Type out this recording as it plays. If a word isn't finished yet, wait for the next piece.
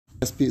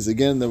Last piece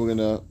again, then we're going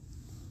to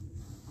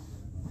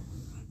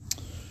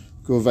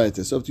go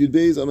weiter. So up to Yud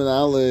Beis, Amen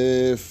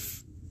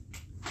Aleph.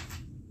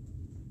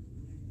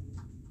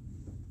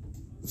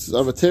 This is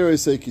Avatere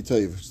Seiki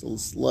Toiv.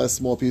 It's the last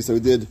small piece that we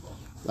did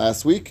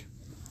last week.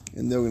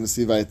 And then we're going to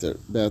see weiter.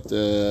 About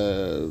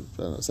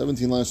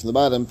 17 lines from the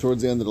bottom,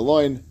 towards the end of the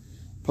line.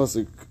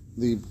 Pasuk,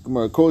 the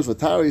Gemara quotes,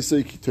 Vatari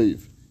Seiki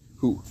Toiv.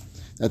 Who?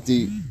 That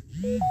they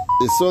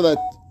saw that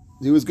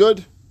he was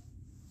good.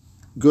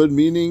 Good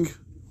meaning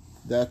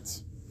that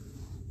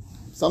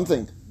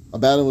something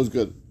about him was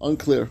good.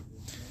 Unclear.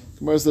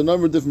 Gemara says a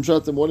number of different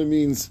shatim what it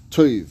means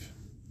toiv.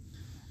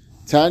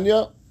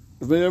 Tanya,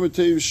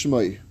 toiv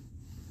shmai.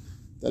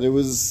 That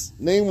his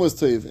name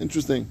was toiv.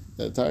 Interesting.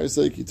 That Tari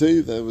Seiki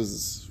toiv, that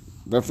was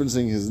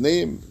referencing his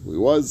name, who he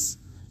was.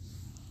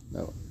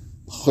 Now,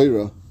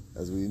 Chayra,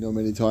 as we know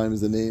many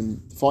times, the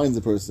name defines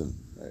a person.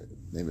 Right?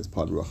 The name is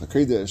part of Ruach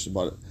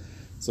HaKodesh.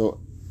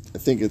 So I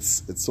think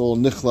it's all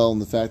nichlal in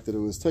the fact that it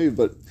was toiv,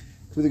 but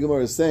the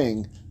Gemara is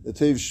saying the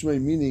toiv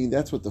shmai meaning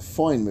that's what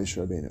defined Moshe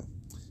Rabbeinu.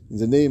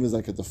 The name is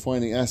like a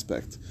defining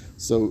aspect.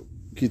 So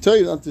ki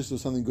toiv, not just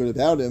was something good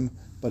about him,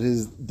 but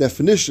his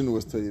definition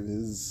was toiv,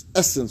 his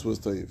essence was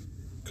toiv.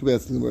 Could be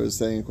that's what the Gemara is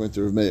saying according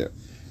to Rav Meir.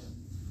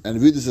 And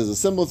view this as a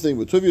similar thing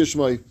with toiv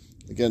shmai,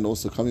 again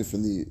also coming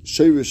from the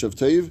sheirish of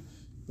toiv,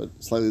 but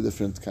slightly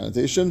different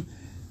connotation.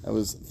 I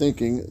was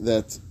thinking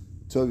that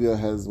Tovia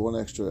has one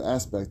extra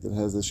aspect that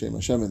has the Shem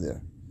Hashem in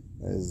there,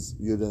 as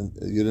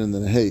Yudin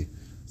and Hey.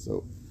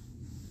 So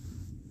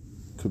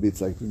could be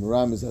it's like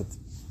Miram is that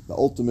the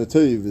ultimate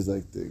Tov is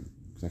like the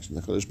connection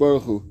to Kadosh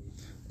Baruch Hu.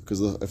 Because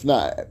if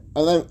not,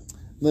 I'm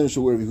not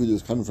sure where Yehuda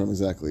is coming from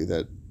exactly.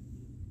 That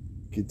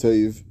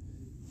Tov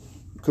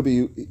could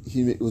be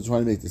he was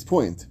trying to make this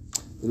point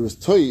that it was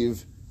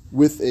Tov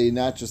with a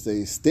not just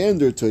a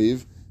standard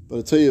Tov, but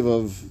a Tov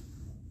of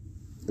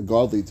a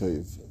godly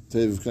Tov.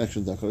 Tov of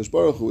connection to HaKadosh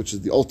Baruch Hu, which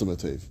is the ultimate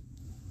Tov.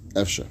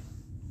 Efsha.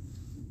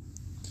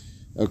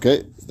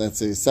 Okay, that's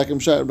a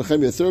second shot. A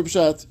third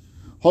shot.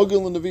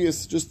 Hogel and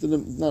Nevius, just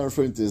not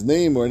referring to his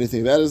name or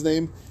anything about his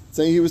name,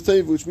 saying he was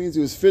Tov, which means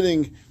he was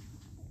fitting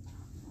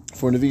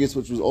for Nevius,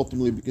 which was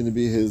ultimately going to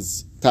be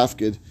his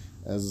tafkid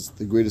as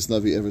the greatest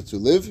Navi ever to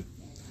live.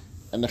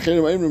 And a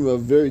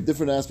very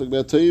different aspect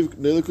about Tov,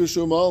 Nelikus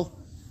Shomal,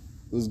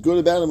 it was good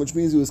about him, which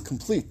means he was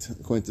complete,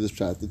 according to this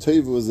shot. The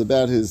Tov was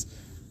about his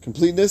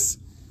completeness,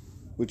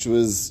 which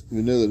was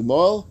Yunilid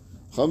Mal.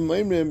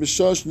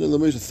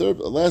 The third,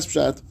 last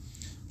shot,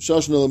 it's a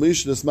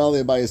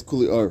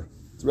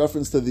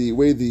reference to the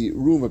way the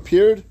room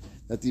appeared,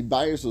 that the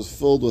bias was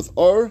filled with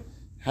or.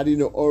 How do you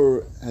know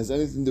or has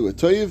anything to do with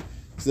Toiv?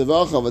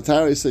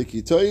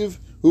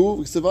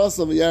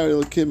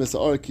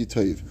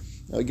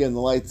 Now again,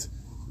 the light,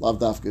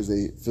 Lavdafka, is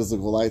a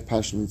physical light,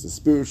 passion means a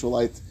spiritual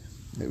light.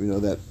 We know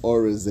that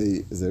or is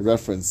a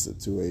reference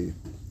to a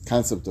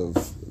concept of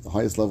the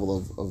highest level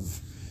of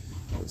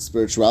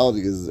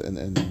spirituality is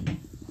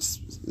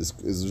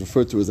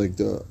referred to as like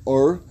the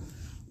or.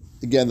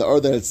 Again, the or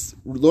that it's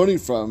learning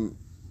from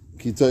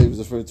Kitay is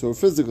referred to a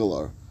physical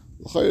or.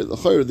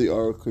 The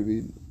or could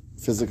be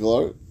physical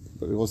or,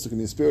 but it also can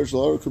be spiritual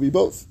or. It could be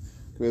both.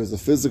 It was the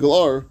physical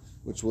or,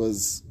 which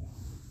was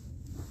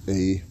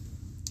a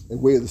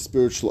way of the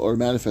spiritual or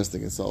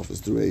manifesting itself is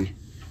through a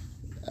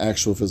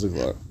actual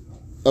physical or.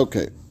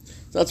 Okay,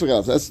 so that's what we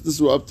got. This is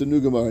we're up to new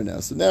Gemara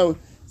now. So now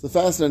it's a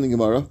fascinating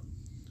Gemara.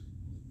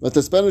 But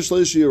the Spanish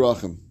Shleishi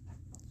Yerachim,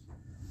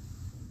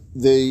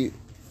 they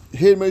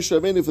hid Moshe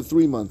Rabbeinu for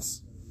 3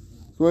 months.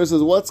 Gemara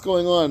says, what's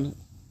going on?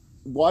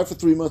 Why for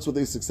 3 months were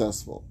they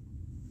successful?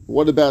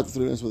 What about the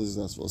 3 months were they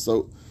successful?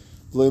 So,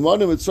 because the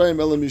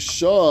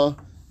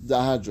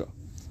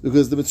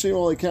Mitzrayim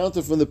only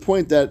counted from the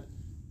point that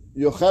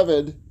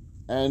Yocheved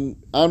and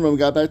Amram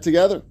got back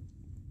together.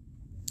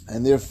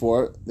 And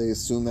therefore, they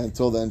assumed that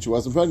until then she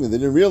wasn't pregnant. They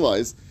didn't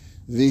realize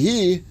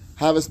Vihi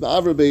Havas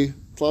Ma'avrabe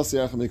Tlas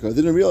Yarcham. They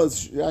didn't realize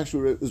she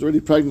actually was already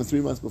pregnant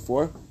 3 months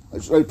before. She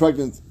was already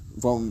pregnant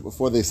from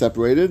before they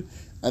separated.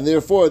 And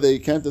therefore, they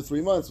counted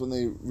 3 months when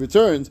they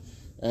returned.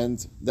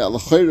 And that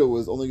L'chayra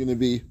was only going to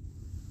be,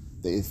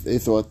 they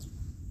thought,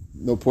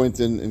 no point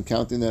in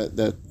counting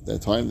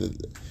that time.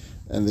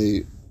 And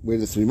they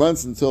waited 3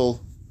 months until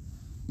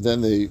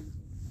then they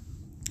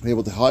were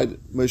able to hide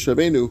Moshe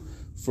Rabbeinu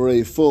for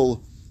a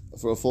full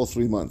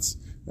 3 months.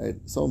 Right?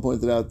 Someone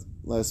pointed out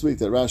last week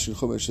that Rashi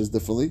Chumash says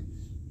differently.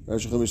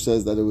 Rashi Chumash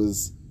says that it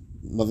was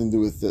nothing to do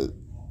with the.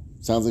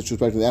 Sounds like she was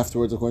pregnant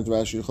afterwards, according to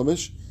Rashi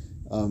Chumash.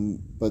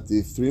 But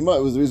the 3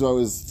 months was the reason why it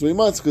was 3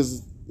 months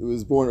because it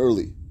was born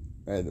early,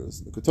 right? It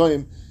was the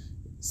Kotoim.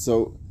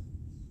 So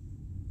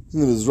in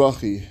the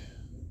Mizrahi,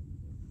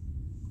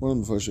 one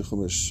of the Rashi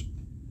Chumash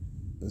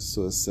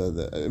said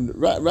that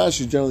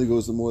Rashi generally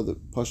goes to more the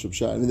Pashup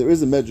Shah. I mean, there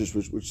is a Medrash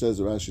which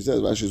says what Rashi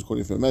says. Rashi is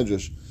quoting from a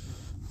Medrash.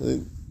 I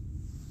think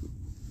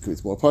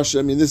it's more Pashup.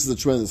 I mean, this is a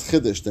tremendous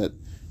chiddush that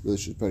really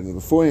should be pregnant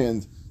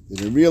beforehand. They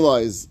didn't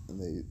realize,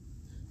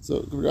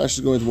 so Rashi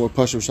is going to more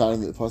Pashup Shah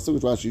in the Pasuk,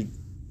 which Rashi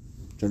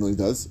generally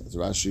does, as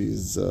Rashi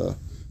is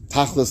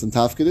Tachlis and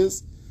Tafkid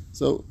is.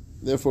 So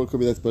therefore, it could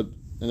be that. But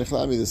And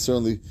Echlami is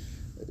certainly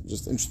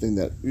just interesting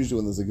that usually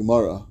when there's a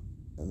Gemara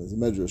and there's a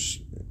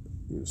Medrash,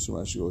 you assume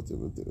I should go with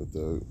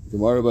the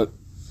Gemara, but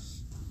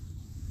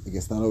I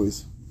guess not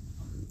always.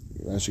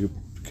 Rashi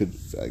could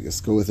I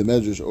guess, go with a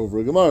Medrash over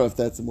a Gemara if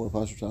that's a more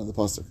pashut on the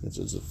pasuk. That's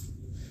just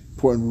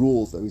important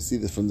rules that we see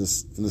this from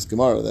this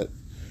Gemara, that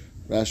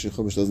Rashi and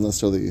Chumash doesn't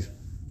necessarily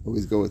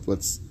always go with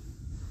what's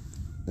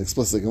an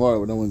explicit Gemara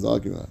where no one's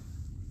arguing on.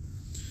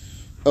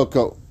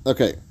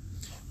 Okay.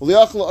 Well,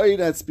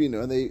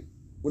 and they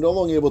were no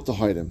longer able to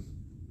hide him.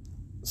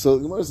 So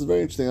the Gemara is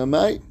very interesting.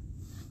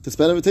 To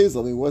spend a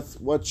tazel, I mean,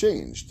 what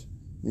changed?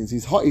 It means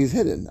he's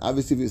hidden.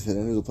 Obviously, if he's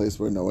hidden, there's a place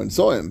where no one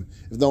saw him.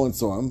 If no one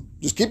saw him,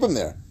 just keep him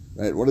there,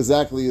 right? What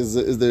exactly is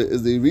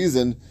the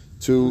reason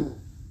to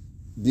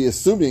be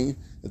assuming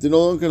that they no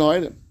longer can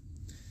hide him?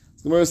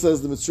 The Gemara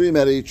says the Mitzrayim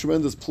had a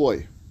tremendous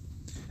ploy.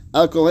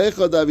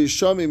 Whenever the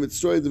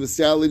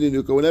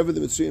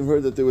Mitzrayim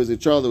heard that there was a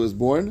child that was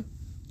born,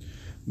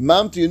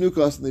 and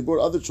they brought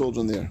other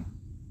children there.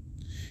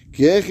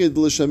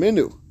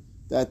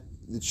 That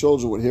the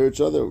children would hear each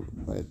other,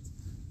 right?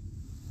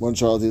 One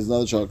child hears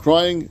another child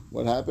crying.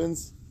 What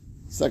happens?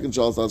 Second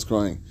child starts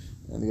crying,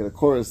 and you get a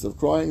chorus of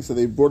crying. So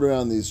they brought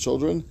around these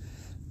children,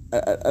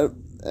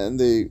 and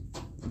they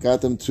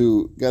got them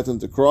to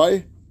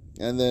cry,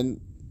 and then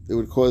it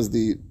would cause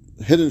the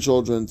hidden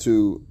children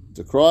to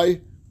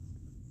cry.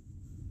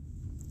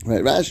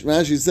 Right?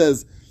 Rashi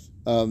says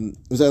it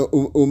was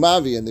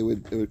umavi, and they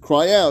would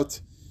cry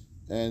out,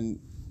 and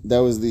that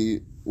was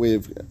the way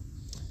of.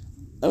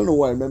 I don't know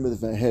why I remember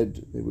this in my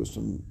head. It was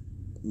from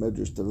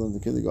Medrash that I learned in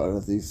kindergarten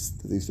that they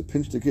used to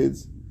pinch the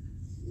kids.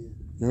 Yeah.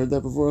 You heard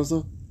that before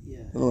also?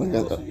 Yeah. I don't know.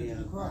 I got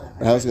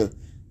that. How's it?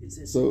 It's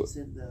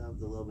in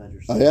the low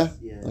Medrash. Oh yeah.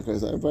 Yeah. Okay,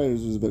 so I probably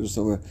was a Medrash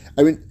somewhere.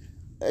 I mean,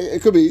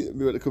 it could be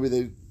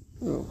they.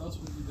 That's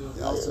what you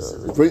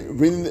do.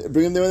 Bring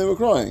them there when they were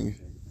crying.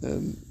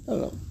 And I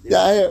don't know.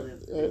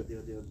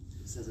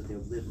 It says that they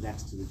would live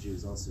next to the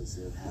Jews also,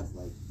 so they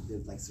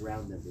would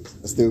surround them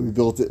basically. So they would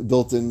be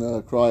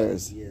built-in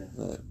criers. Yeah.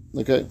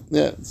 Okay.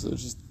 Yeah. So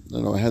it's just I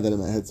don't know. I had that in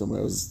my head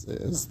somewhere. I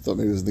thought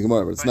maybe it was the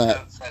Gemara, but it's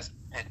not. Says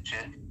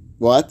pinching.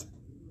 What?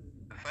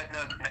 The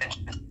footnote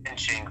mentions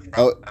pinching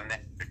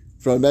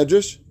from a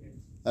Medrash.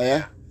 Oh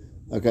yeah.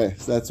 Okay,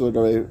 so that's what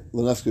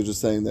Lenevsky was just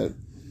saying that.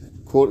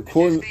 Did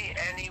you see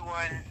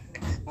anyone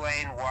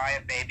explain why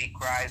a baby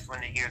cries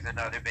when it hears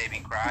another baby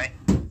cry?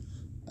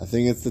 I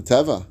think it's the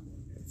teva.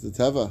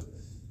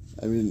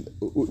 I mean,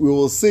 we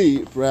will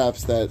see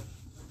perhaps that.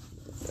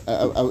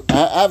 I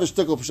have a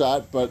shtickle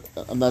pshat, but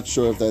I'm not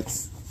sure if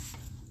that's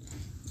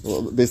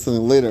based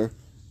on later.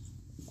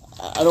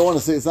 I don't want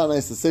to say it's not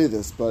nice to say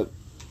this, but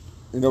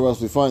you know where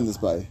else we find this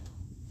by?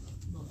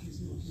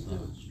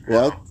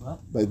 What?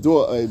 By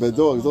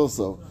dogs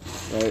also,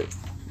 right?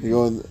 You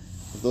go in.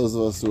 Those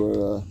of us who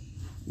are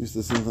used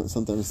to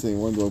sometimes seeing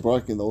one dog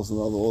barking, also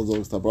all the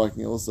dogs start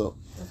barking also.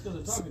 That's because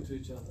they're talking to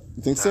each other.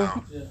 You think so?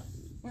 Yeah.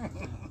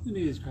 The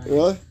baby's crying.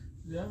 Really?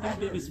 Yeah. The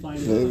baby's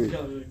finding Maybe.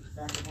 Back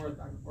and forth.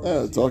 Yeah,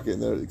 they're talking.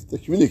 They're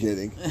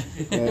communicating.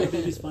 The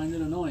baby's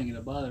finding it annoying and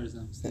it bothers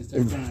them. So they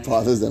start crying. It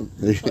bothers them.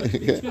 Me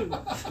too. I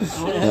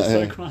want to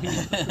start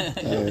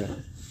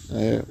crying.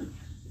 Yeah.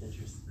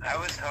 I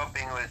was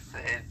hoping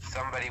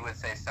somebody would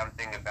say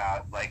something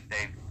about like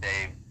they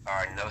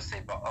are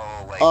nosei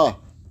ba'ol, like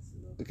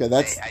okay, they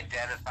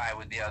identify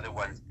with the other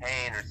one's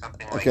pain or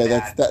something like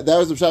that. Okay, that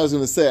was what I was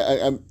going to say.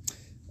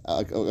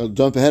 I'll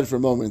jump ahead for a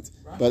moment,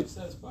 but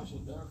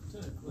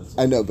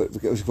I know, but the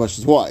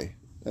question is why.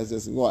 That's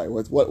asking why.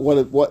 Why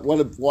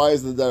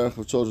is the derech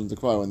of children to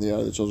cry when the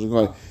other children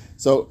cry?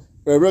 So,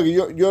 Rabbi,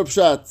 your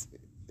pshat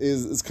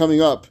is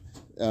coming up.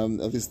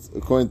 At least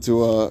according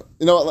to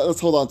let's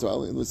hold on to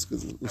it. We'll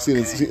see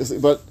this.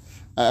 But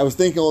I was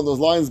thinking along those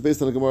lines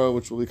based on the Gemara,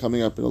 which will be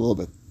coming up in a little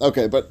bit.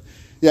 Okay, but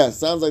yeah, it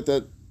sounds like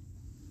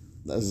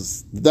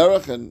that's the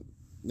derech, and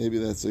maybe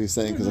that's what he's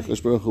saying because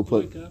Akash Baruch Hu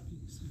put.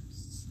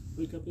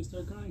 Wake up and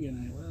start crying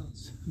again. What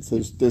else? So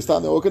they're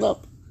starting to woken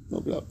up.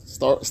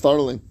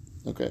 Startling.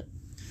 Okay.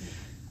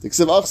 The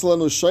Ksiv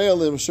Achsalanu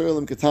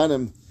Shoyalim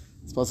Ketanim.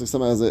 This pasuk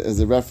somehow has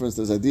a reference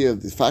to this idea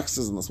of the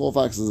foxes and the small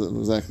foxes, and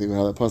exactly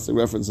how that pasuk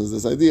references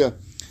this idea.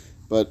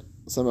 But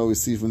somehow we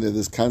see from there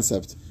this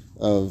concept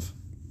of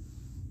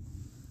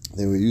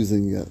they were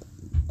using,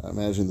 I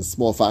imagine, the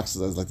small foxes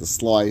as like the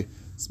sly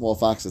small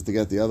foxes to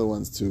get the other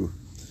ones to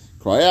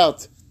cry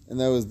out, and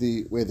that was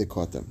the way they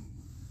caught them.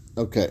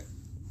 Okay,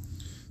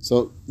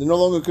 so they no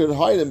longer could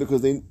hide them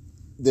because they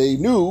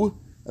knew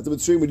that the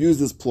Mitzrayim would use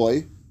this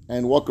ploy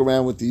and walk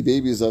around with the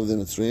babies of the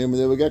Mitzrayim, and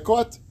they would get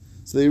caught.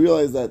 So they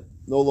realized that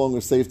no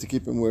longer safe to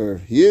keep him where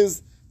he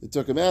is. They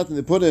took him out and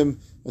they put him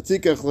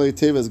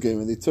teva's game,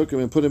 and they took him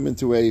and put him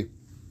into a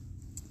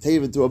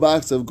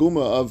box of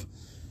guma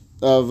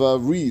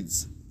of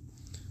reeds.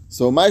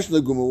 So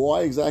ma'ishna guma,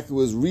 why exactly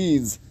was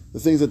reeds the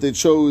things that they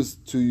chose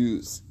to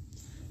use?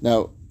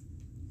 Now,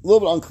 a little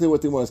bit unclear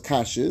what the Gemara's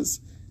kash is.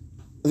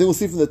 I think we'll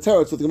see from the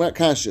teretz what the Gemara's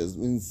kash is. It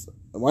means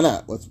why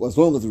not? What's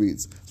wrong with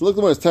reeds? So look at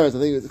the Gemara's teretz. I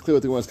think it's clear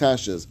what the Gemara's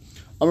kash is.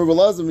 Amar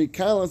Balazar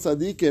Mikal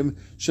Tzadikim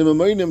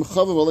Shemamoinim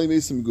Chavav Alei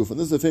Meisim Gufan.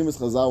 This is a famous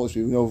Chazal which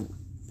we know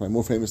probably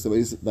more famous than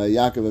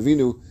Yaakov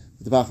Avinu,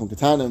 the Pacham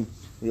Katanim. When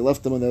he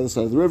left them on the other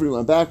side of the river, he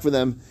went back for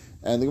them,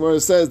 and the Gemara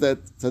says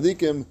that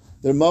Tzadikim,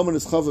 their moment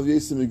is Chavav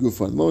Yeisim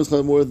Gufan. The moment is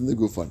Chavav more than the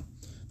Gufan.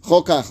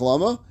 Chol Kach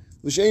Lama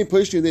V'Shein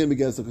Poishni Yedayim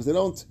against them because they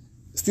don't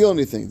steal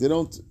anything. They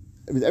don't.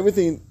 I mean,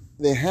 everything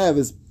they have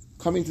is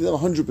coming to them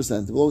 100%.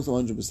 It belongs to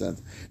them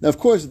 100%. Now, of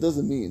course, it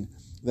doesn't mean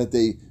that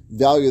they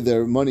value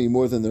their money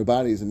more than their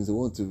bodies. It means they're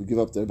willing to give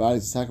up their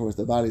bodies, sacrifice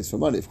their bodies for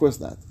money. Of course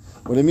not.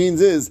 What it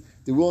means is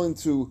they're willing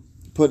to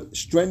put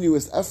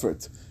strenuous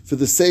effort for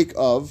the sake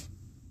of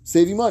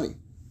saving money.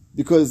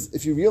 Because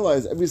if you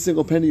realize every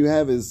single penny you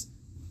have is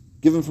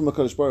given from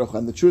HaKadosh Baruch Hu,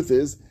 and the truth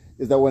is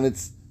that when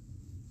it's,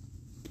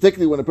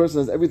 particularly when a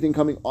person has everything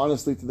coming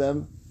honestly to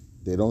them,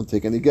 they don't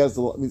take any guess.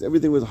 It means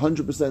everything was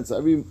 100%.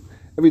 So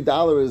every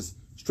dollar is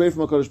straight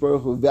from HaKadosh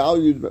Baruch Hu,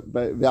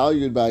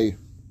 valued by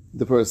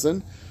the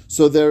person.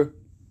 So they're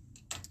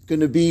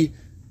going to be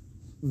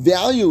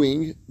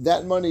valuing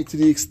that money to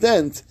the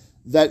extent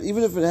that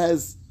even if it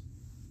has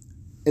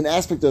an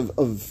aspect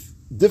of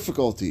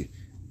difficulty,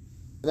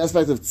 an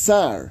aspect of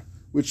tsar,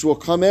 which will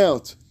come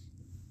out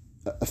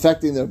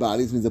affecting their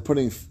bodies, means they're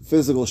putting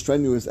physical,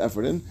 strenuous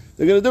effort in,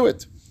 they're going to do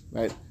it,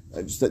 right?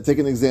 Just take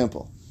an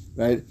example,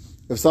 right?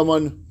 If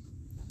someone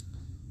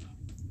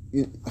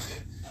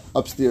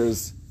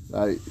upstairs,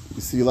 you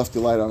see you left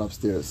your light on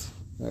upstairs,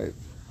 right?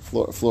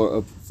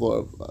 Floor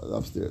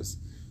upstairs,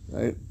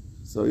 right?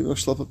 So you're going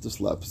to schlep up the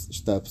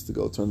steps to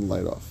go turn the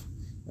light off,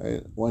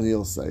 right? One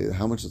he'll say,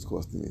 how much is it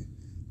costing me?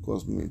 It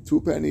cost me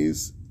 2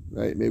 pennies,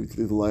 right? Maybe to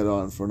leave the light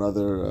on for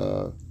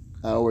another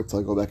hour till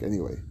I go back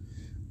anyway.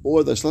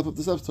 Or they schlep up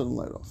the steps, turn the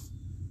light off.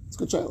 It's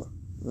good shaila,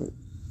 right?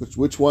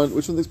 Which one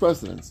takes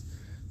precedence?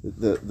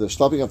 The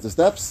schlepping up the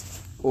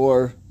steps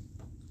or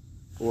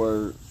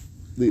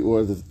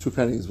the 2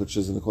 pennies, which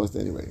isn't the cost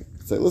anyway.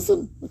 Say,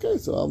 listen, okay,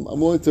 so I'm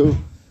willing to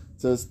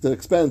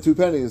expend 2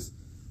 pennies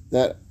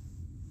that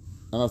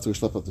I don't have to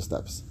schlep up the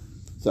steps.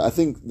 So I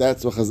think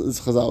that's what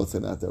Chazal would say,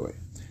 not that way.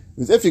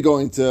 Because if you're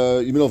going to, you're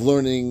in the middle of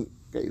learning,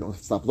 okay, you don't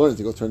stop learning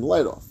to go turn the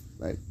light off,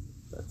 right?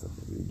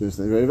 You're doing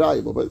something very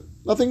valuable, but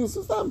nothing's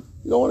done.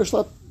 You don't want to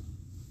schlep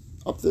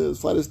up the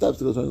flight of steps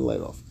to go turn the light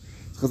off.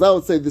 So Chazal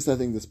would say this, I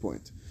think, this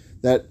point.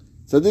 That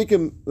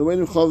tzaddikim,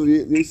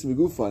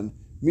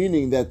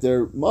 meaning that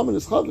their mammon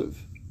is chaviv.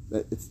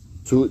 That it's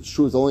true,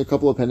 it's only a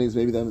couple of pennies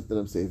maybe that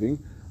I'm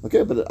saving.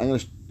 Okay, but I'm going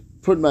to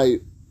put my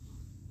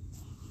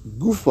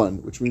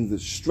gufan, which means the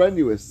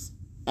strenuous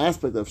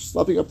aspect of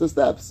schlepping up the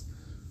steps,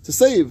 to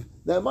save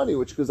that money,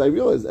 which, because I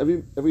realize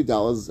every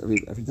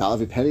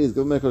penny is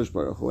given by HaKadosh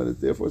Baruch Hu, and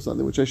it's therefore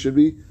something which I should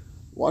be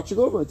watching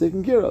over and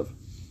taking care of.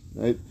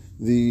 Right?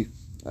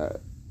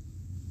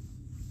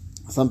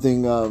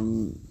 Something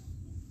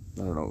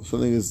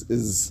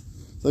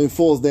something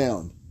falls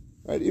down.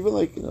 Right? Even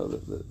like,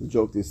 the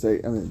joke they say,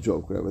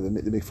 whatever,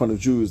 they make fun of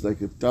Jews,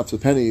 like it drops a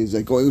penny, he's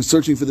like going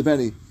searching for the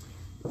penny.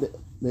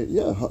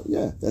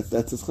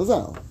 That's his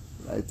chazal.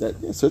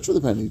 Right? Search for the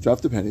penny,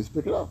 drop the pennies,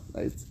 pick it up.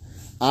 Right?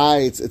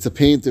 It's a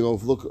pain to go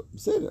look,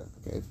 say that.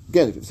 Okay.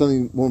 Again, if it's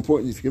something more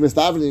important, if you miss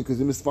davening because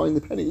you missed finding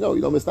the penny, no,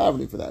 you don't miss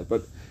davening for that.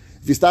 But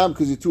if you stop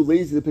because you're too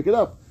lazy to pick it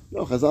up,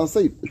 no, Chazal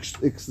say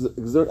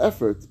exert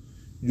effort,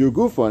 your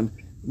gufan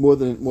more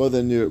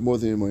than your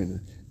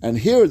moiner. And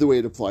here the way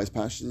it applies,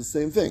 Pash, is the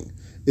same thing.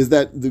 Is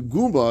that the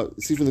gumba,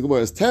 see from the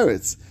Gemara as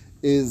teretz,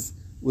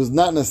 was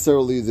not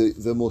necessarily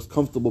the most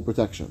comfortable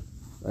protection.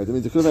 Right? I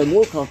mean, there could have had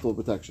more comfortable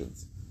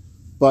protections,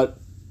 but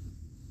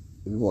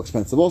it'd be more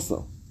expensive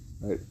also.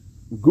 Right?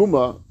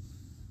 Guma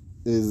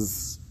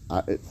is,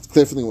 it's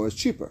clear from the Gemara, it's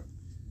cheaper.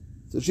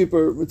 It's a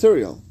cheaper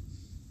material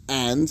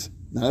and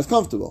not as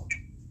comfortable.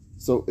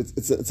 So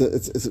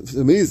it's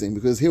amazing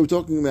because here we're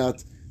talking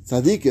about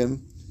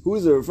tzaddikim. Who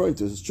is it referring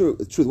to? It's true.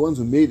 The ones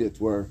who made it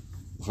were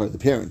the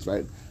parents,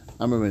 right?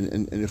 Amram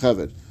and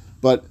Yocheved.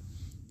 But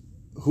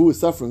who is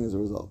suffering as a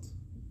result?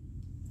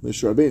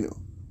 Moshe Rabbeinu.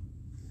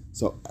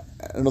 So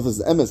I don't know if this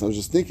is emes. I was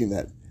just thinking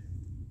that.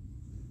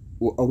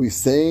 Are we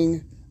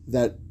saying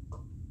that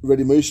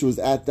already Moshe was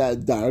at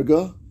that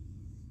darga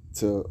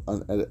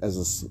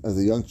as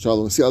a young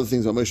child? We see other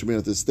things about Moshe Rabbeinu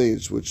at this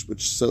stage, which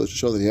show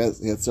that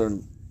he had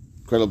certain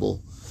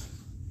incredible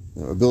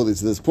ability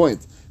to this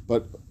point.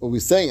 But what we're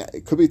saying,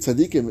 it could be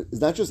tzaddikim, it's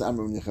not just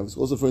Amram and Yocheved, it's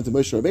also referring to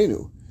Moshe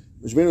Rabbeinu.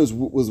 Moshe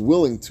Rabbeinu was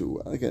willing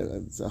to, again,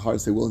 it's hard to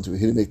say willing to,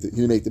 he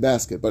didn't make the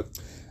basket, but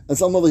on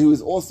some level he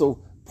was also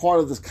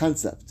part of this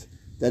concept,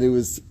 that it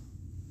was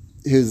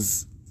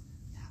his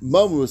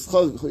mom was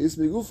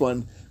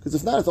gufan, because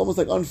if not, it's almost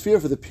like unfair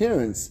for the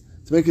parents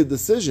to make a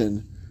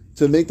decision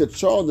to make the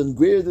child in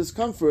greater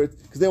discomfort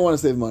because they want to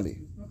save money.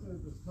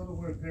 It's not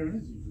where a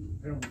parent is.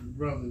 The parent would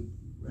rather do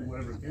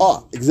whatever it can.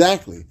 Oh,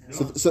 exactly.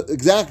 So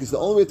exactly. So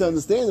the only way to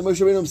understand that Moshe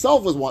Rabbeinu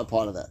himself was one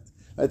part of that.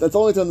 Right? That's the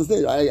only way to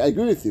understand. I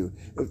agree with you.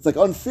 It's like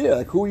unfair.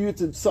 Like, who are you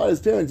to decide as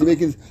parents? You're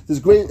making this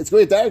great. It's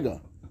great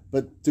darga,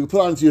 but to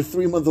put onto your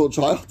 3-month-old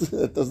child,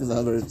 that doesn't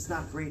sound very. It's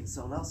not great in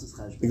someone else's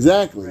cheshbon.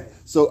 Exactly. Right.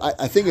 So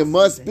I think it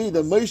must be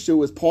that Moshe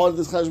was part of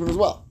this cheshbon as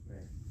well.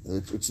 Right.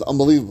 which is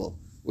unbelievable.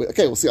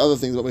 Okay, we'll see other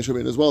things about Moshe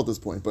Rabbeinu as well at this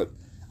point, but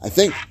I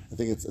think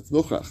it's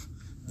milchrach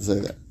to say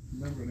that.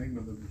 Remember in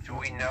England, Do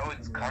we know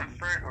it's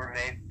comfort, or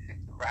maybe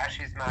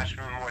Rashi's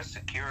mashma more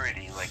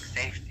security, like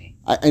safety?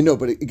 I know,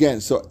 but again,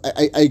 so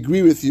I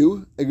agree with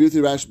you. I agree with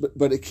you, Rash,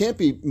 but it can't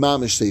be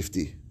mamish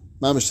safety,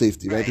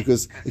 right?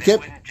 Because it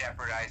can't wouldn't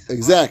jeopardize the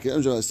exactly.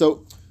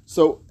 So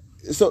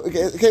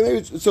okay,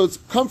 maybe so it's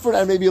comfort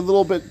and maybe a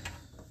little bit.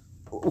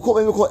 We'll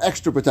call it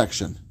extra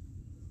protection,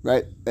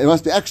 right? It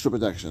must be extra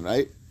protection,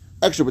 right?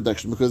 Extra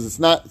protection because it's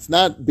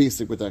not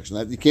basic protection.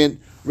 You can't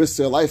risk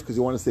your life because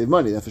you want to save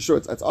money. That's for sure.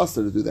 It's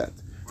usher to do that.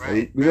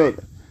 Right. We know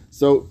that.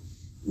 So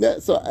yeah.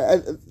 So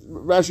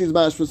Rashi's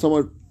mash for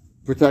somewhat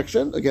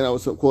protection. Again, I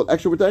would call it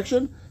extra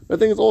protection. But I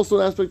think it's also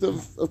an aspect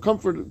of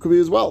comfort. It could be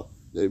as well.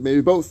 Maybe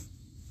both.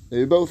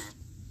 But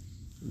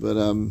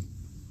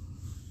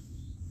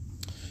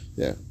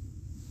yeah.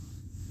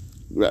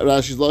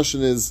 Rashi's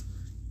lashon is.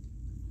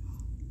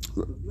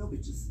 No, we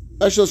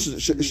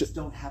just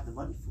don't have the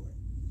money for it.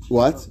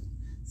 What?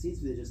 Seems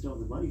to me they just don't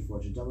have the money for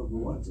it. Shadama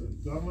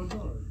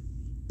Muwatim.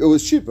 It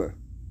was cheaper.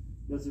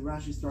 No, so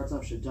Rashi starts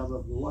off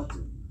Shadama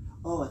Muwatim.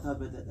 Oh, I thought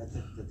about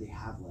that they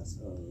have less.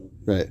 Oh.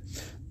 Right.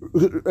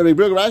 I mean,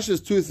 Rashi has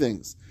two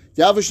things.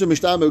 Rashi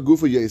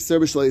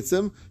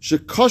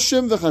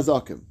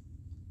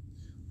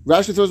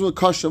throws in with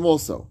kashim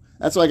also.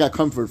 That's what I got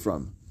comfort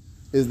from.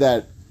 Is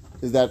that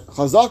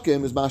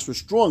chazakim is mashma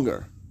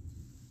stronger.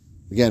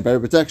 Again, better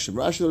protection.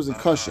 Rashi throws in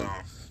kashim.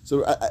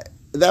 So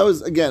that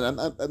was, again, I'm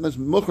not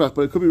mukhrach,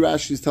 but it could be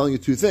Rashi's telling you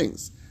two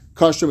things.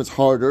 Kashim, it's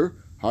harder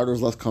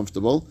is less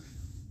comfortable.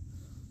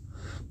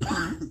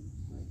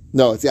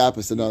 No, it's the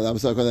opposite. No, I'm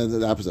sorry,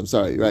 the opposite. I'm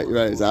sorry. You're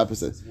right. It's the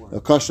opposite. No,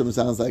 kashim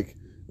sounds like,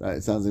 right,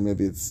 it sounds like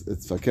maybe it's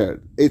fakir.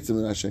 Eitzim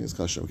and Rashi is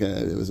kashim. Okay,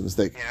 it was a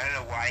mistake. Yeah, I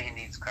don't know why he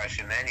needs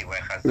kashim anyway.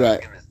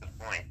 Chazakim is the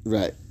point.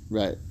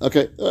 Right.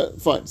 Okay,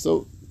 fine.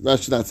 So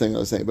Rashi's not saying what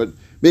I was saying, but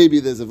maybe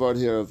there's a word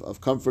here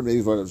of comfort, maybe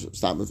a word of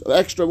statement, of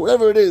extra,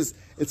 whatever it is.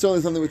 It's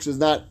certainly something which is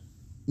not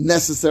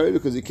necessary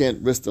because you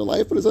can't risk their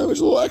life, but it's something which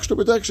is a little extra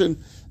protection.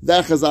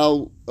 That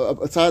Chazal, a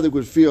tzaddik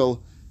would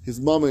feel his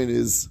mammon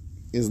is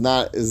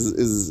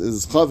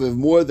chaviv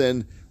more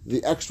than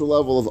the extra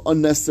level of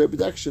unnecessary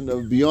protection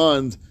of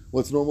beyond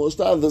what's normal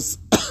ishtadlus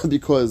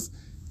because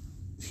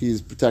he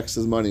protects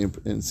his money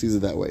and sees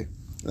it that way.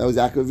 And that was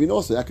Yaakov Avinu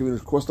also. Yaakov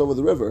Avinu crossed over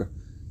the river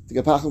to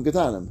get pachim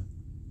ketanim.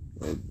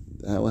 Right?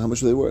 How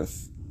much are they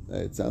worth?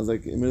 Right? It sounds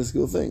like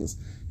minuscule things.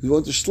 He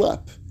wanted to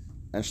schlep,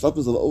 and schlep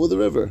is over the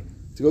river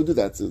to go do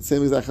that. So the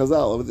same as that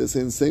Chazal over there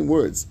saying the same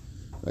words,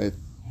 right?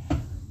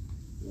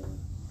 Yeah.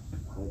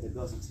 But that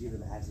goes into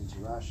the adds into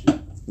Rashi.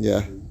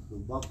 Yeah.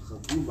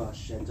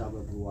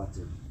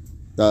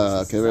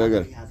 Okay, very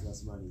good. He has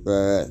less money.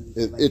 Right.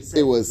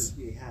 It was.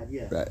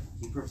 Right.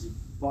 He purposely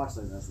bought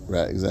something that's less.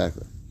 Right.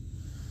 Exactly.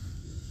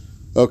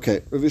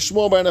 Okay. Rav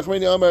Yishmael bar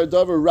Nachmani Amar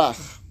davar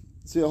rach.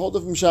 See a whole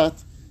different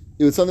shot.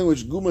 It was something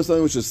which guma,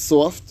 something which is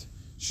soft.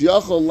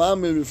 Shiachol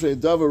lamin b'fnei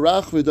davar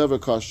rach v'davar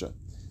kasha.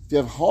 If you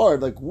have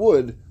hard like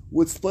wood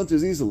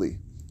splinters easily.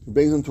 It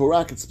bangs into a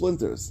rock, it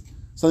splinters.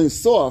 Something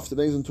soft, it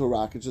bangs into a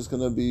rock, it's just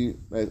going to be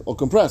all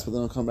compressed, but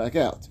then it'll come back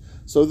out.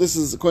 So this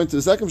is, according to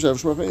the second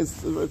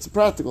Shav, it's a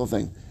practical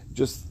thing.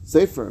 Just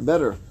safer and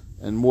better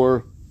and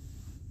more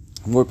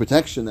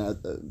protection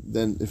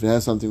than if it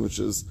has something which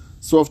is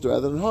softer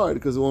rather than hard,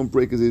 because it won't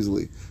break as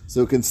easily.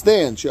 So it can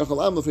stand,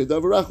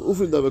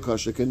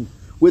 it can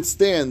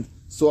withstand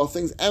soft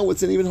things and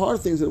withstand even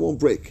hard things that it won't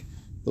break.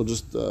 They'll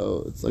just,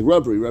 it's like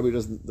rubbery. Rubbery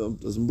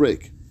doesn't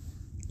break.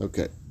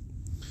 Okay.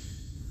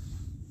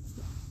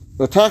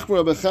 And they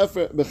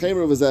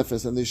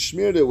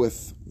smeared it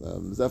with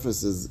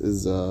Zephys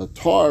is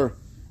tar.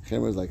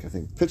 Chemer is like, I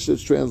think, pitch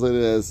it's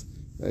translated as,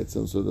 right,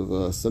 some sort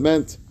of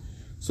cement.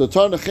 So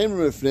tar nechemer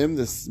mifnim,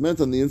 the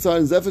cement on the inside,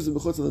 and Zephys and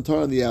bechutz on the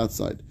tar on the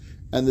outside.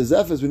 And the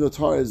Zephys, we know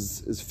tar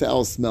is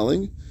foul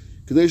smelling.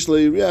 Kadesh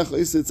le'iriach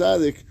le'isei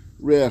tzadik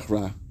reach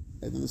ra.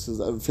 I think this is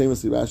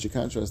famously Rashi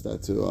contrast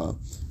that to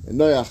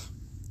Noach.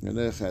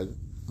 Noach had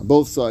on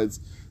both sides.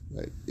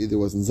 Right. Either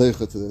wasn't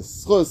zeicha to the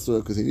schus or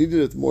because he needed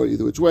it more,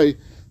 either which way.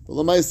 But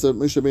Lamaisa,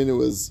 Moshe Rabbeinu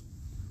was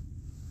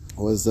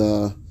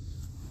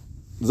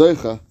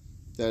zeicha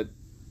that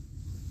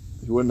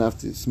he wouldn't have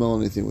to smell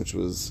anything which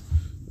was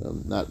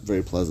not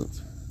very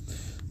pleasant.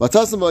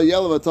 Vatasim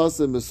v'yelav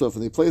vatasim b'suf,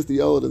 and they placed the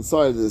yellow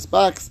inside of this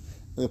box,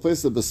 and they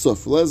placed it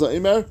b'suf. Leza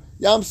imer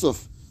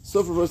yamsuf.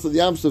 Suf refers to the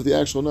yamsuf, the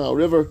actual Nile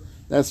River.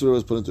 That's where it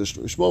was put into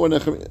Shmuel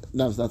Nechem.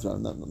 No, it's not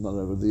not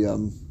river.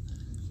 The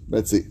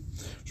Red Sea.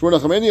 Shmuel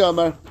Nechameni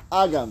Amar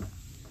Agam.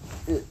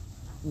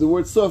 The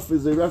word suf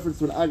is a reference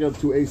to an agam,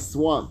 to a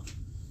swamp.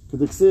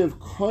 K'diksiv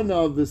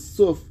Kona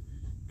v'suf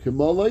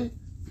Kimolei,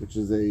 which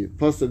is a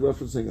pasuk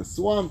referencing a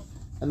swamp,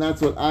 and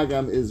that's what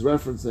agam is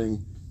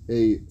referencing,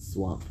 a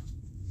swamp.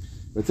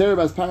 But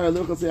Bas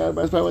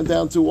Parah went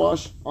down to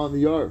wash on the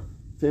Yar.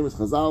 Famous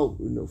Chazal,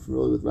 we know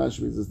familiar with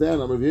Rashi, means this down.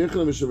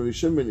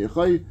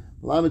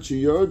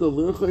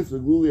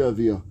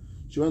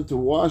 She went to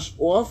wash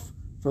off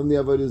from the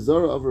avodah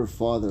zarah of her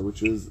father,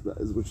 which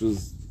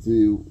was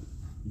to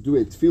do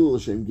a tefillah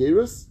l'shem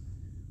gerus.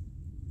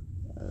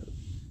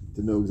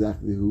 To know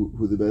exactly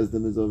who the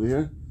Bezdin is over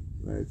here,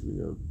 right? We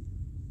know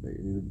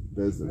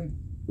Bezdin.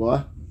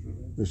 What?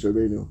 Mr.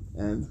 Rabbeinu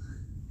and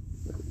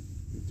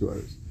 2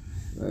 hours,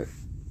 right?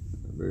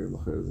 Miriam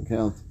Lacher doesn't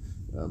count.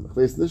 So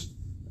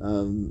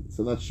I'm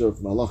not sure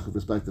from a halacha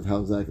perspective how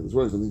exactly this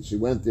works. I mean, she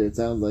went there. It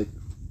sounds like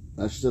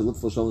she said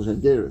 "Litful Shalom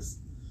Shem Geras."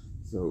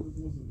 So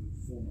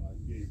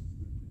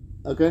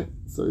okay,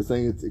 so you're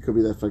saying it could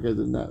be that fakir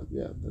did not,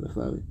 yeah.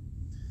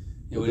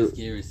 Yeah, what does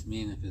Geras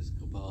mean if it's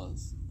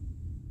Kabbalah's?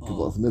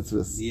 Kabbalah's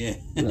mitzvahs. Yeah.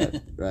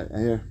 right. I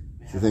hear.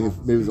 So you think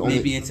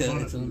maybe it's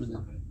limited.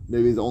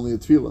 Maybe it's only a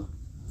tefillah.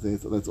 I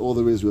think that's all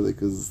there is really,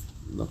 because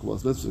not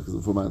Kabbalah's mitzvah, because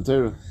of Forman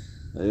Torah.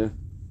 I hear.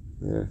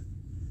 Yeah.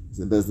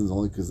 The Bezdin is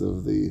only because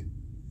of the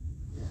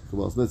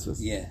Kabbalah's mitzvahs.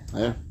 Yeah. I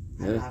hear.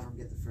 How do Avram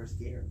get the first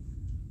gear?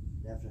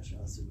 How do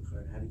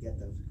you get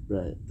them?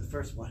 Right. The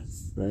first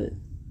ones. Right.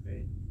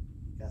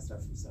 Gotta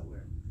start from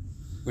somewhere.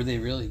 Were they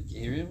really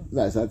Gerim?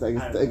 No, so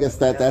I guess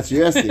that's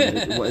you're asking.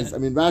 I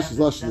mean, Rashi's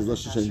Lashon is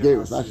Lashon Shem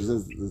Geras. Rashi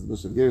says there's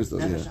Lashon Geras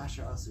over here.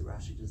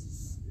 Rashi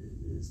just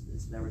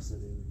is never said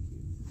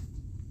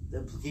the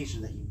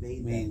implication that he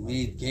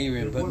made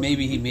Gerim, but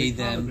maybe he made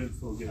them.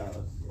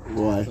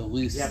 Why? The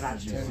least. Yeah,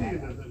 not sure.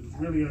 It's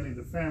really only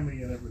the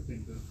family and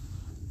everything.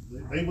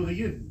 They were the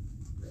Yidden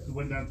who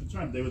went down to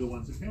China. They were the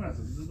ones that came out.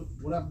 So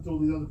what happened to all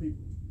these other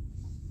people?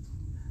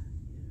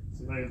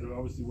 So they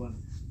obviously weren't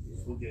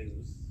full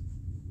gators.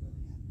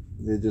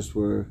 They just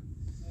were.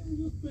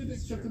 They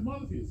accepted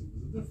monotheism.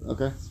 There's a difference.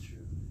 Okay. That's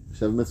true.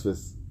 Shev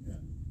mitzvahs. Yeah.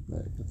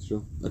 Right, that's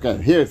true. Okay,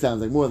 here it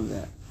sounds like more than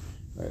that.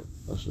 Right.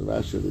 Lashon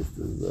Rashi at least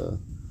is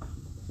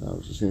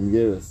Lashon Shem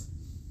Geras.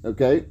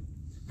 Okay.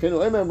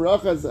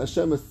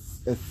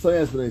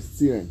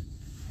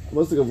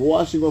 Most of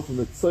washing off from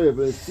the tzoya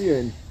b'nei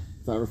tzion,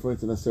 it's not referring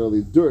to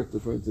necessarily dirt,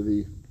 referring to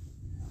the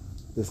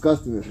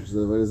disgustingness, which is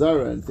the avodah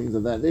zarah and things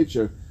of that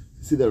nature.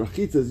 You see that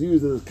rachitza is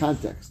used in this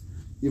context,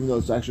 even though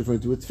it's actually referring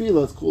to a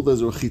tefillah. It's called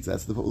as rachitza.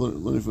 That's the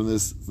learning from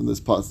this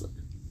pasuk.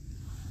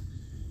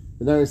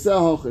 The Nariseh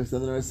hochis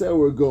and the Nariseh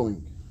were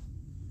going.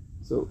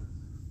 So,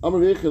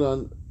 Amar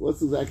Yechanan,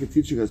 what's exactly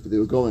teaching us? But they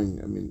were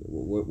going. I mean,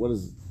 what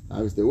is?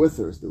 Obviously, they're with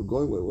her. So they were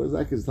going. What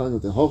exactly is telling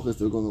us? The hochis,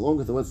 they were going along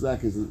with her. What's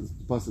exactly is the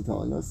pasuk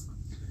telling us?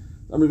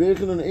 Amar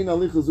Yechanan ein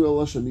halicha zu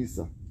elasha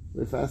nisa.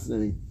 Very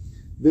fascinating.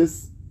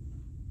 This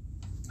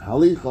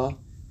halicha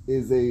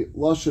is a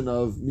lashon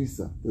of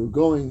nisa. They were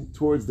going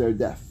towards their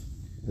death,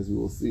 as we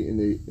will see in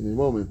a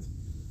moment.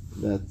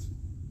 That's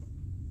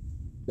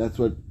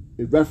what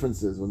it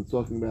references when it's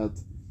talking about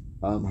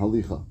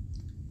halicha.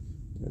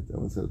 I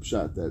once said a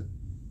pshat that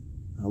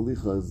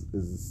halicha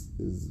is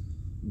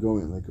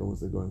going, like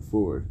almost like going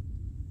forward.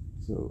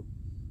 So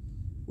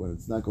when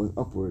it's not going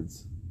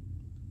upwards,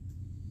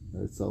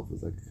 that itself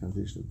is like a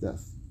connotation of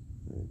death,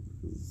 right?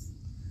 Because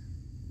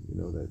you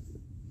know that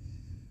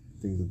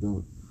things that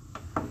don't,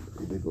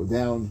 they go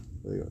down.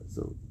 They go,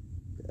 so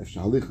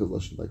halicha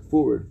is like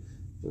forward,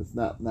 so it's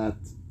not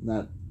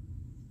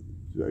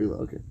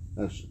okay.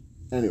 That's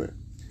anyway.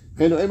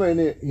 This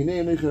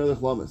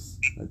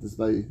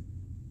by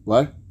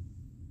what?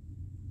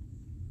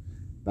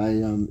 By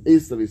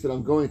Esav, he said,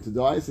 "I'm going to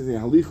die." It says a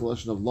halicha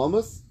lashon of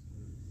lamas,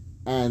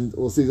 and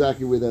we'll see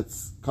exactly where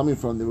that's coming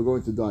from. They were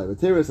going to die. But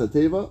Teres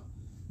HaTeva,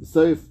 the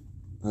Seif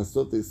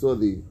Hasot, they saw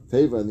the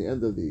Teva and the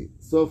end of the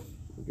Sof,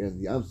 again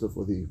the Amsof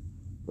for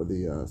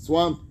the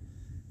swamp.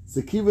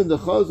 Sekivin the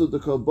Chazut the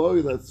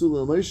Kalboi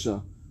Latzul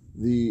Moshe,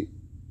 the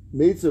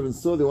maidservant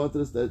saw she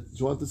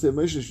wanted to save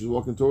Moshe. She's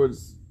walking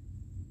towards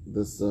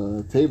this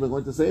Teva and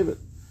going to save it.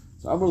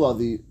 So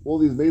Amrullah, all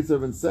these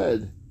maidservants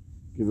said,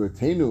 "Give her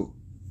Tenu,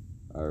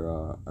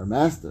 our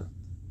master.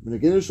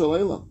 Menaginu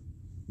Shalaylam,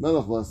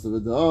 Melech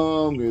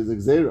Vasavidam is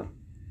Xera.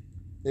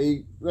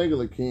 A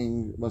regular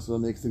king must have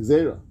makes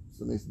Xera,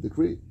 so makes a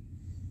decree.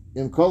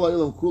 In Kol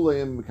Ilam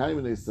Kulayim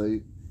Mekayim, they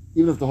say,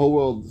 even if the whole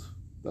world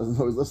doesn't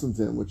always listen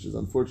to him, which is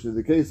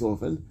unfortunately the case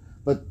often,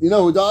 but you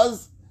know who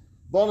does?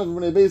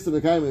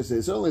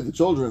 Certainly the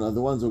children are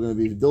the ones who are going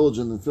to be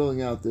diligent in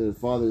filling out their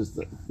father's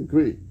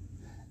decree.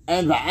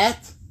 And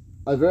Va'at,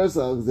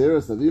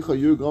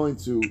 you're going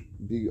to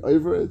be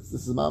over it.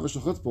 This is mamash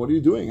chutzpah. What are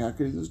you doing? How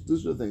can you do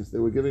such things? They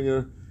were giving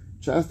her,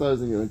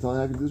 chastising her, and telling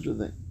her how to do such a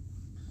thing.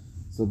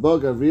 So Bo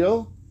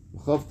Gavriel,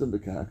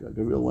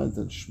 Gavriel went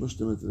and smushed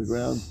them into the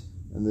ground,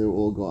 and they were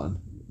all gone.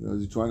 You know,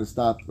 as you're trying to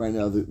stop right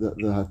now the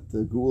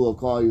Gul of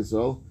Klal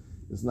Yisrael,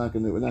 we're not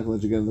going to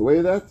let you get in the way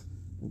of that.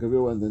 And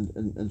Gavriel went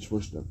and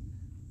smushed them.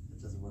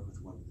 It doesn't work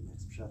with one of the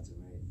next pshatim,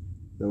 right?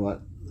 The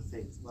what? The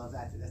things. Well,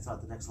 that's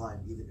not the next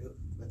line either. We'll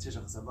see.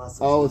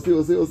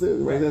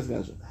 Right, that's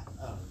gotcha.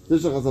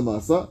 Tishach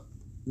Amasa.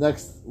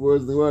 Next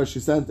words in the word, she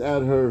sent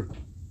out her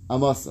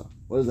Amasa.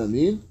 What does that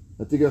mean?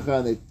 They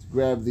grab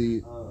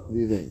the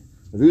thing.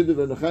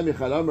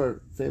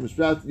 Famous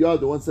pshat, Yad,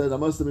 the one said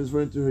Amasa means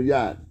referring to her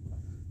Yad.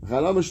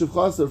 Chalama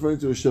Shivchas referring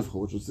to a Shivcha,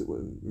 which was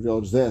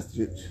Real just asked,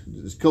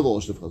 just killed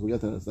all Shivchas. We'll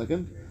get that in a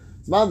second.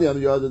 It's Mandi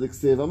Am Yada the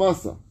Ksev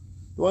Amasa.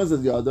 The one that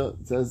says Yada,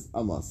 it says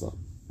Amasa.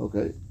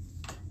 Okay.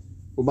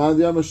 The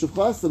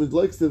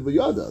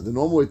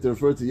normal way to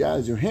refer to yad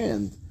is your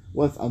hand.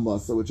 What's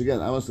amasa? Which again,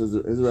 amasa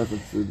is a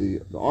reference to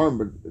the arm,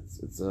 but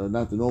it's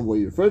not the normal way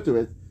you refer to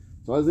it.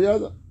 So is the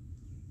yada.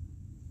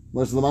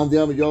 We just like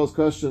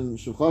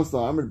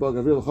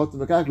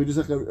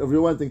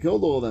Avril went and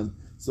killed all of them.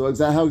 So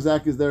how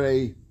exactly is there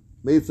a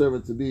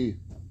maidservant to be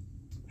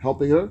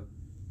helping her?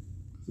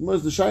 He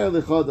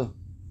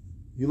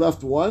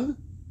left one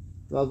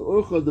because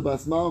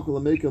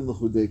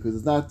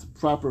it's not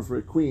proper for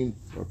a queen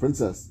or a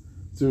princess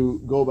to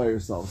go by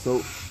herself.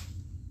 So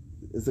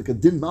it's like a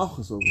din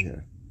malchus over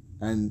here,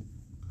 and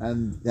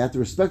they have to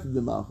respect the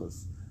din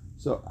malchus.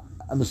 So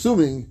I'm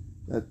assuming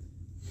that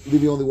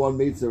leaving only one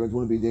maidservant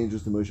wouldn't be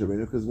dangerous to Moshe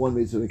Rabbeinu, because one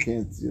maidservant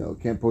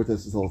can't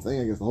protest this whole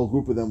thing. I guess the whole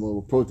group of them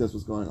will protest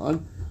what's going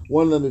on.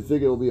 One of them, they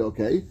figure, will be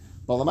okay.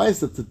 But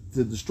Lamaisa,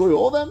 to destroy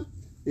all of them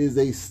is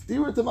a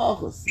steer to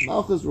Malchus.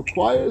 Malchus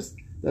requires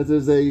that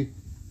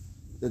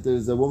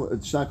there's a woman.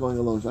 She's not going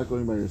alone. She's not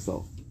going by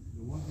herself.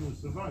 The one who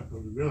survived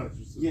probably realized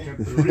she Yeah. kept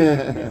the ring.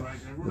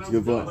 That's a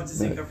good point. What's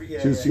the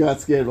secret? Right. She got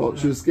scared.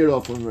 She was scared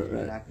off when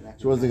right.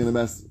 She wasn't going to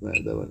mess.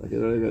 Right, that one. Okay,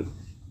 very good.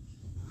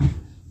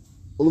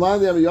 So the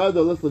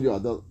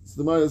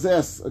Gemara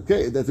says,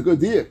 okay, that's a good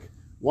diak.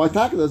 Why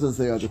Taka doesn't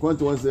say yada? According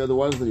to one say yada,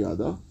 why doesn't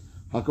yada?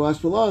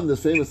 Hakamash Malon,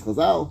 this famous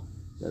Chazal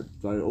that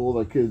all of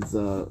our kids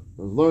have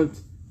learned,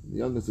 the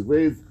youngest of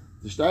grades,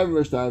 that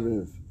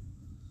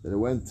it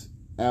went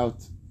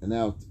out and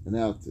out and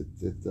out.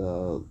 It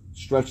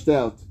stretched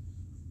out.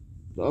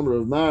 The Amr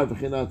of Mar, you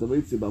find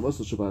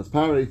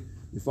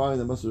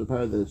the Muscle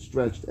Pari that it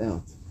stretched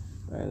out.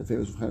 And the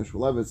famous Chaim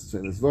Shmulevitz, the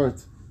famous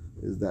Vert,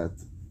 is that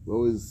what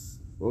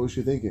was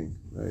she thinking?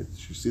 Right?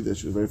 She see that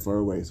she was very far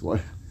away. So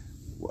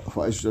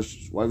why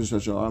just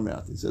stretch her arm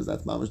out? He says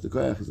that's mamash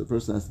dekoyach, because the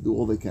person has to do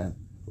all they can.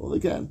 All they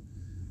can.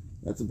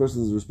 That's the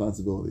person's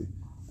responsibility.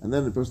 And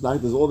then the person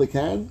does all they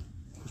can,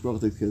 Baruch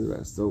takes care of the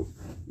rest. So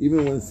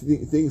even when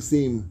things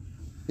seem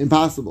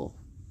impossible,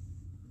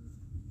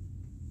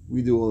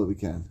 we do all that we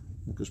can.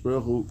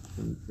 Baruch Hu,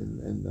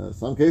 in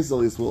some cases at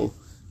least, will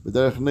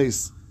b'derech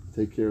neis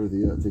take care of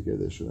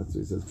the issue. That's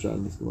what he says. Pshat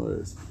in this Gemara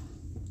is.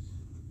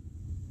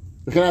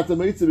 The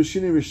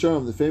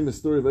famous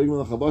story of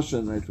Egmon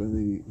Chabashan, right, when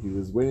he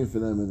was waiting for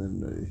them, and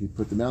then he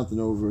put the mountain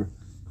over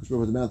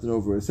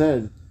his head,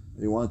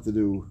 and he wanted to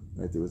do,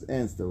 right, there was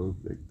ants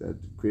that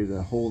created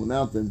a hole in the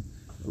mountain,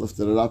 and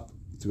lifted it up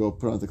to go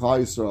put it onto Klal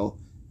Yisrael,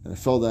 and it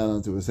fell down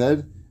onto his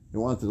head. He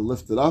wanted to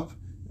lift it up,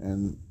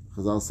 and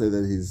Chazal say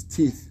that his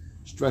teeth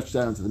stretched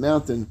down into the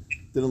mountain,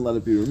 didn't let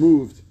it be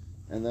removed,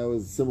 and that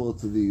was similar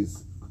to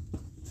this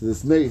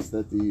mace,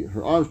 that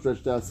her arm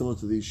stretched out, similar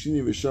to the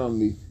Shini Visham,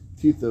 the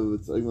teeth of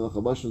its Egmon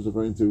Chabashan is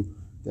referring to,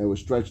 that was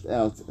stretched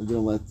out and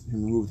didn't let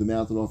him remove the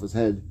mountain off his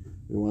head.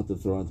 He wanted to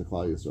throw it onto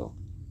Klal Yisrael.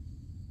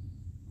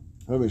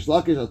 However,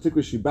 Shlakish al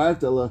tikva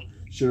shibarta ela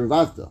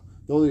shiravavta.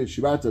 The only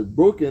shibarta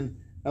broken,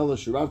 ela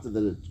shiravta,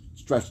 that it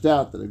stretched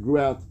out, that it grew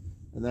out,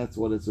 and that's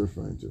what it's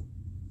referring to.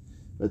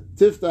 But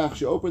Tiftach,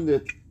 she opened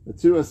it,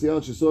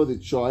 Tiftach, she saw the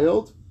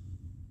child,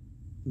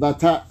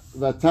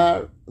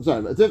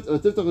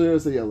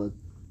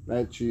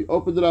 right? She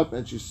opened it up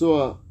and she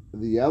saw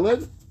the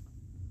Yeled.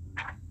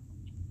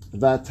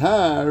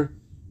 Vatar,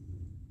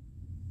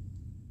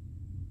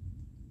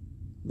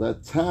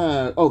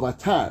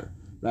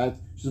 right?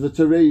 She's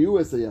Vatareyu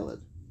as a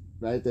Yeled,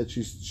 right? That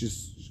she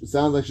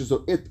sounds like she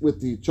saw it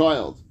with the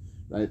child,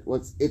 right?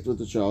 What's it with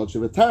the child? She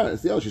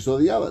Vatar, she saw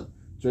the Yeled.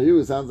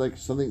 Tareyu sounds like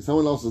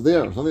someone else is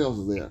there, or something else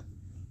is there.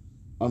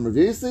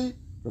 Ravisi,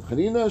 Rav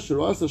Chanina,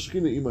 Shirasa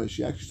Shechina Imai.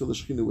 She actually saw the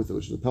Shechina with her,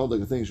 which is a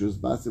Peldag thing. She was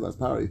Basi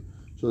Baspari.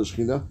 She saw the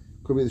Shechina.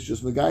 Could be it's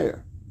just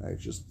Megayer, right?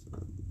 Just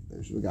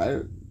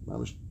Megayer.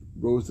 Mamish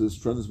rose to this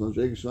tremendous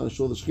Madrega. She wanted to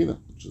show the Shechina,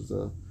 which is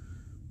a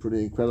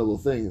pretty incredible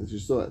thing, and she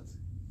saw it.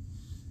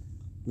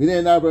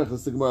 Vinay Narberach,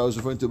 that's the Gemara I was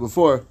referring to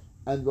before.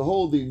 And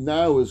behold, the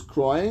Nar was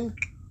crying.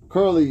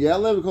 Curly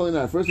Yelev, calling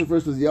Nar. First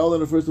was Yel,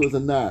 and the first was a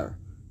Nar,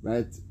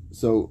 right?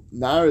 So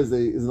Nar is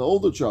an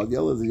older child.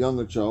 Yel is a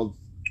younger child.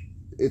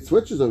 It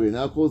switches over here.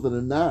 Now it calls it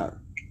a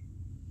Nar.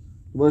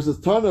 Where it says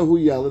Tana hu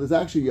Yel, it is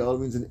actually Yel. It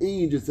means an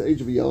age. It's the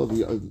age of a Yel,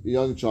 a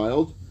young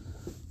child.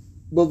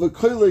 But the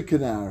Koile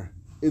Kanar,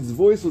 its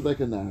voice was like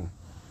a Nar.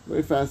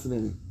 Very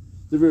fascinating.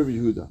 The Rabbi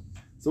Yehuda.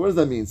 So what does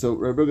that mean? So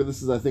Rabbi Yehuda,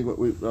 this is I think what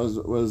I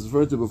was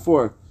referring to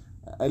before.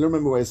 I don't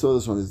remember where I saw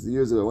this one. This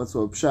years ago. I once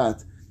saw a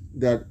pshat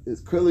that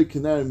Koile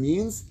Kanar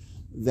means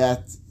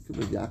that.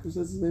 Yaakov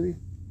says this maybe.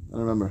 I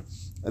don't remember.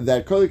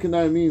 That Koile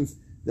Kanar means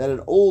that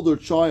an older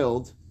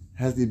child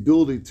has the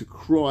ability to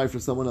cry for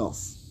someone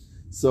else.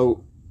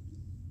 So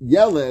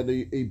Yeled,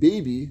 a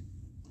baby,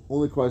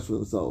 only cries for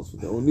themselves, for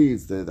their own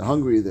needs. They're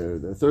hungry,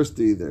 they're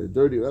thirsty, they're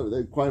dirty, whatever.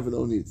 They're crying for their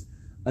own needs.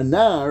 A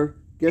Nar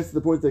gets to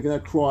the point they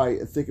cannot cry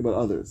and think about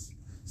others.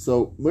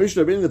 So Moshe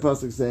Rabbeinu, the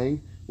pasuk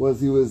saying,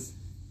 was he was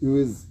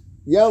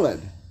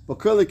Yeled, but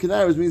Koile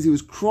Kanar means he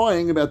was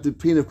crying about the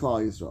pain of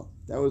Klal Yisrael.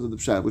 That was the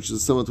pshat, which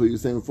is similar to what you were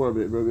saying before.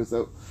 But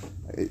so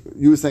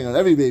you were saying on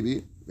every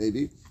baby,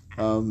 maybe,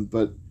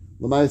 but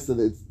Lamai said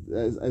it's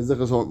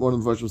as one of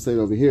the versions will say it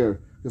over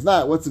here. If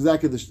not, what's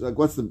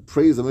the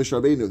praise of Moshe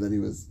Rabbeinu that he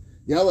was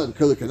yelling,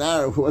 Kula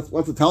Kanar?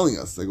 What's it telling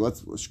us? Like,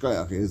 what's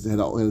Shkoyach? He had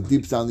a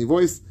deep sounding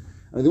voice.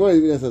 I mean, the word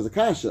even has a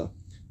kasha,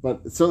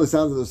 but it certainly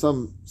sounds like there's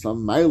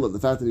some mile in the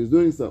fact that he was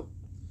doing so.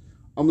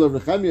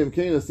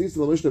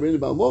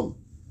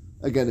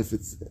 Again, if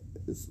it's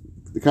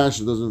the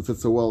kasha doesn't fit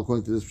so well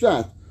according to this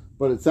pshat,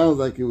 but it sounds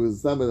like it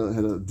was somebody that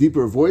had a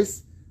deeper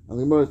voice. And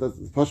the Gemara, that's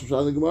the Pashut Pshat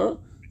in the Gemara.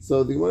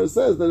 So the Gemara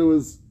says that it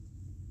was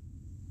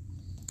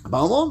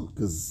Balmon,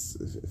 because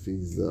if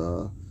he's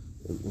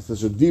with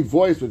such a deep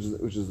voice,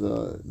 which is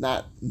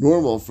not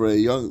normal for a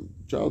young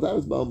child, that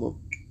was Balmon.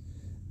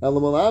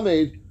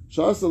 Elamalamed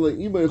Shasala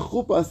Imay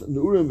Chupas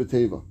Nurim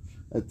B'Teva.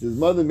 That his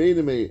mother made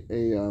him a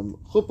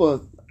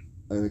chuppah,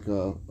 like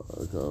a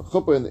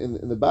chuppah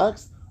in the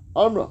backs.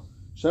 Amra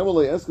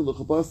Shemalei Eskel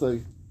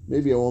L'Chupasai.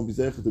 Maybe I won't be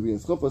zeicher to be in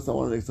chuppah. So I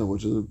want to make something,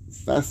 which is a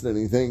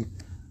fascinating thing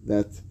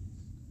that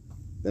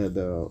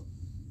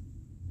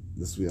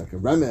this week like a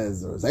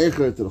remez or a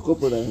zeicher to the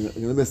chuppah that I'm going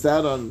to miss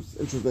out on. It's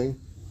interesting,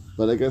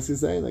 but I guess he's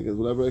saying, I guess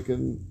whatever I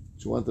can.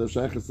 She wanted to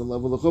shaykh at some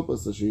level of chuppah,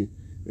 so she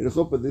made a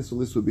chuppah. This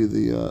would be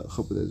the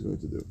chuppah that he's going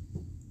to do.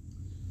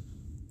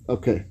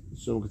 Okay,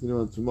 so we'll continue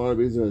on tomorrow.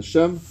 Be'ezer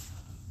Hashem.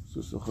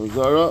 So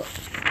Chazara.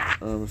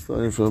 We're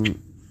starting from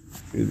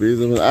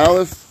Be'ezer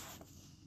Aleph.